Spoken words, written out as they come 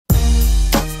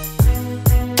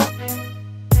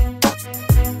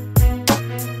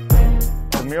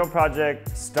mural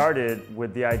project started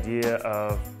with the idea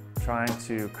of trying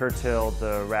to curtail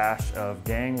the rash of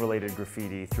gang-related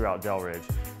graffiti throughout Delridge.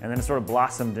 And then it sort of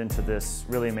blossomed into this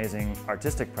really amazing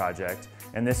artistic project.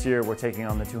 And this year we're taking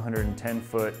on the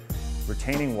 210-foot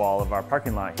retaining wall of our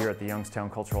parking lot here at the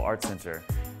Youngstown Cultural Arts Center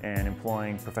and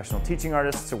employing professional teaching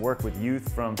artists to work with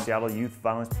youth from Seattle Youth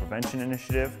Violence Prevention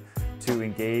Initiative to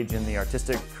engage in the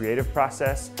artistic creative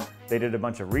process. They did a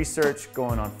bunch of research,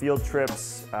 going on field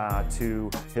trips to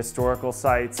historical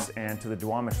sites and to the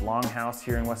Duwamish Longhouse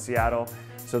here in West Seattle.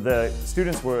 So the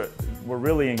students were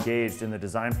really engaged in the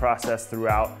design process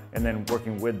throughout and then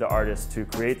working with the artists to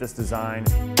create this design.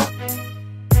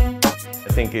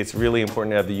 I think it's really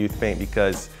important to have the youth paint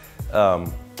because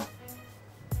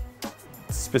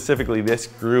specifically this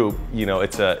group, you know,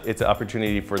 it's an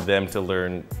opportunity for them to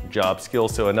learn job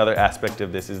skills. So another aspect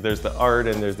of this is there's the art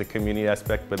and there's the community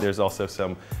aspect, but there's also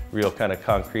some real kind of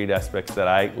concrete aspects that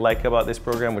I like about this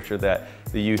program, which are that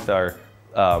the youth are,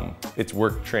 it's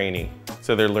work training.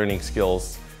 So they're learning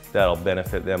skills that'll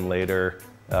benefit them later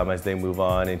as they move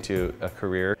on into a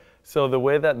career. So the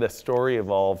way that the story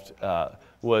evolved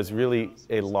was really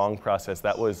a long process.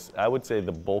 That was, I would say,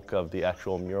 the bulk of the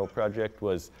actual mural project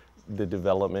was the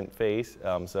development phase.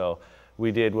 So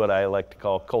we did what I like to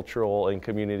call cultural and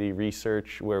community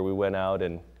research, where we went out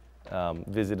and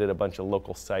visited a bunch of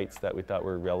local sites that we thought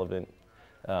were relevant.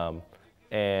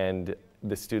 And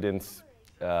the students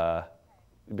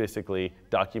basically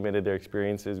documented their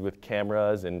experiences with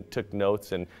cameras and took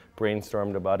notes and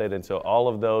brainstormed about it. And so all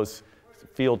of those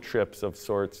field trips of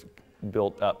sorts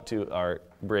built up to our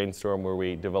brainstorm where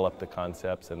we developed the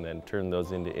concepts and then turned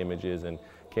those into images and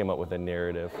came up with a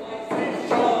narrative.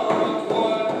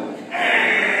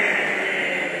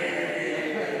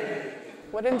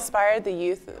 What inspired the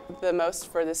youth the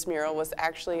most for this mural was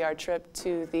actually our trip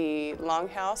to the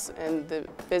Longhouse and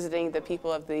visiting the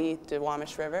people of the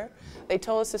Duwamish River. They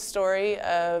told us a story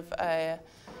of,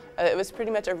 it was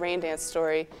pretty much a rain dance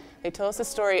story. They told us a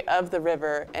story of the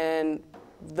river and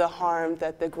the harm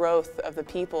that the growth of the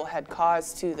people had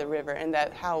caused to the river, and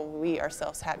that how we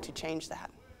ourselves had to change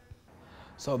that.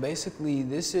 So basically,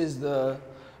 this is the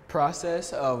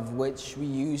process of which we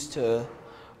use to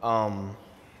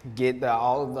get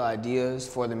all of the ideas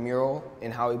for the mural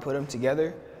and how we put them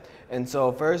together. And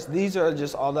so first, these are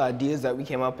just all the ideas that we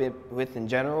came up with in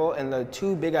general, and the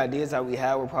two big ideas that we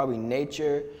had were probably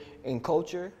nature and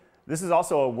culture. This is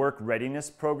also a work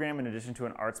readiness program in addition to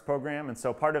an arts program, and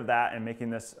so part of that and making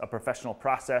this a professional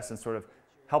process and sort of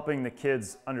helping the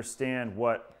kids understand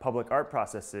what public art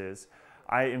process is,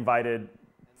 I invited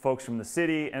folks from the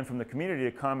city and from the community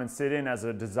to come and sit in as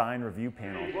a design review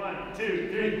panel. 1, 2,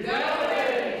 3.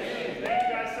 Thank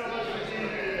you guys so much for being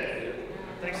here today.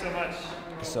 Thanks so much.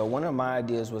 So one of my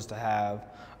ideas was to have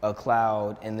a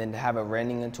cloud and then to have it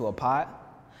raining into a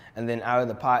pot, and then out of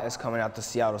the pot is coming out the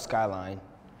Seattle skyline.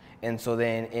 And so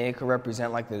then it could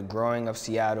represent like the growing of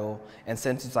Seattle, and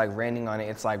since it's like raining on it,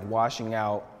 it's like washing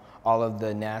out all of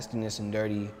the nastiness and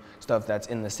dirty stuff that's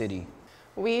in the city.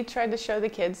 We tried to show the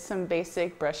kids some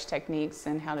basic brush techniques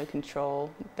and how to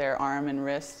control their arm and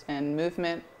wrist and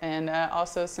movement, and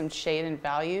also some shade and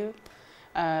value.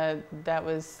 That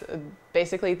was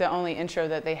basically the only intro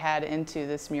that they had into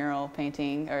this mural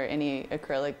painting or any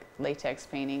acrylic latex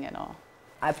painting at all.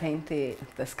 I painted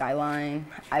the skyline,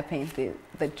 I painted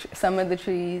some of the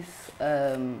trees,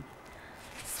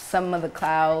 some of the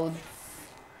clouds,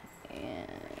 and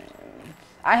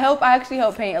I actually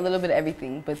helped paint a little bit of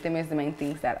everything, but them is the main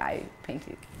things that I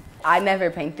painted. I never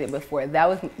painted before.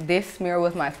 This mural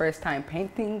was my first time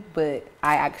painting, but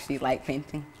I actually like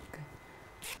painting.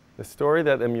 The story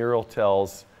that the mural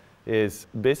tells is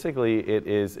basically it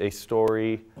is a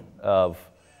story of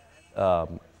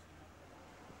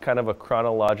kind of a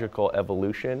chronological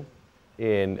evolution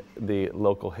in the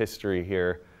local history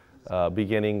here,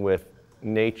 beginning with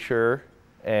nature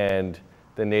and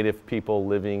the native people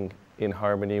living in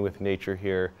harmony with nature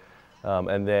here,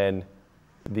 and then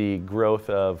the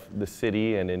growth of the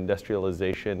city and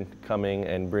industrialization coming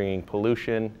and bringing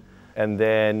pollution, and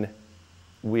then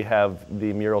we have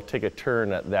the mural take a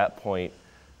turn at that point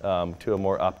to a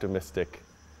more optimistic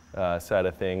side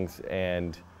of things,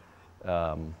 and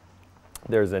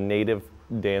there's a native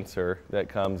dancer that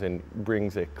comes and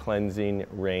brings a cleansing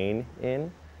rain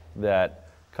in that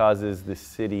causes the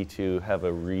city to have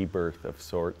a rebirth of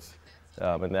sorts.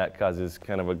 And that causes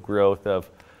kind of a growth of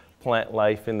plant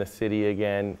life in the city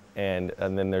again. And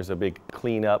then there's a big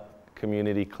cleanup,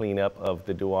 community cleanup of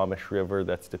the Duwamish River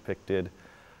that's depicted.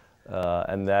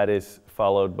 And that is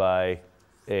followed by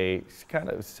a kind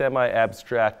of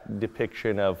semi-abstract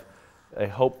depiction of a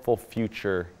hopeful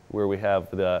future where we have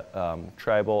the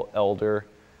tribal elder,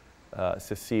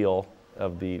 Cecile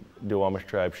of the Duwamish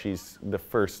tribe. She's the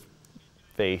first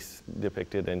face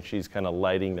depicted, and she's kind of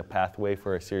lighting the pathway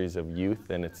for a series of youth,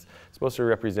 and it's supposed to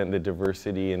represent the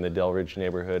diversity in the Delridge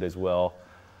neighborhood as well.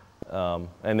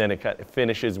 And then it kind of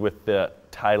finishes with the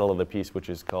title of the piece, which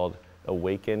is called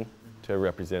Awaken, to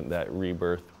represent that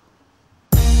rebirth.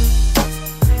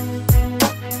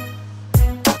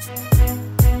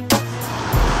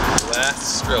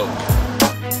 Last stroke.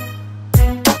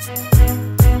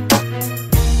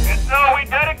 And so we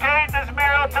dedicate this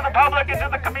mural to the public and to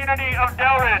the community of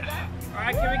Delridge. All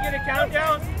right, can we get a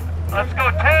countdown? Let's go.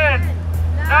 10,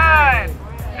 9,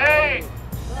 8,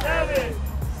 7,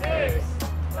 6,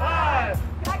 5,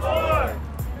 4,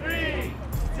 3,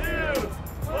 2,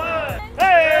 1.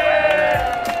 Hey!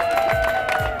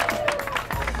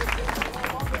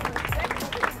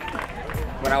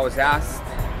 When I was asked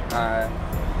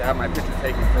to have my picture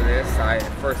taken for this, I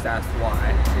first asked why.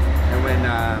 And when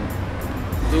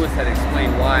Lewis had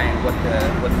explained why and what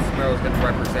this mural was going to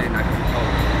represent, I could,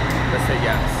 let's say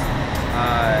yes.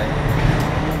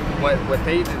 What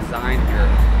they designed here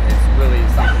is really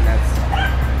something that's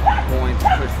going to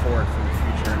push forward for the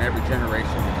future and every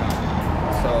generation to come.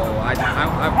 So I'm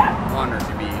honored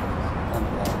to be on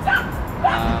the wall.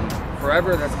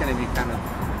 Forever, that's going to be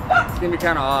it's going to be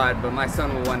kind of odd, but my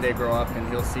son will one day grow up and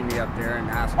he'll see me up there and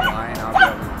ask why, and I'll be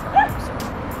able to tell him. So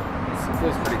it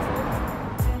feels pretty cool.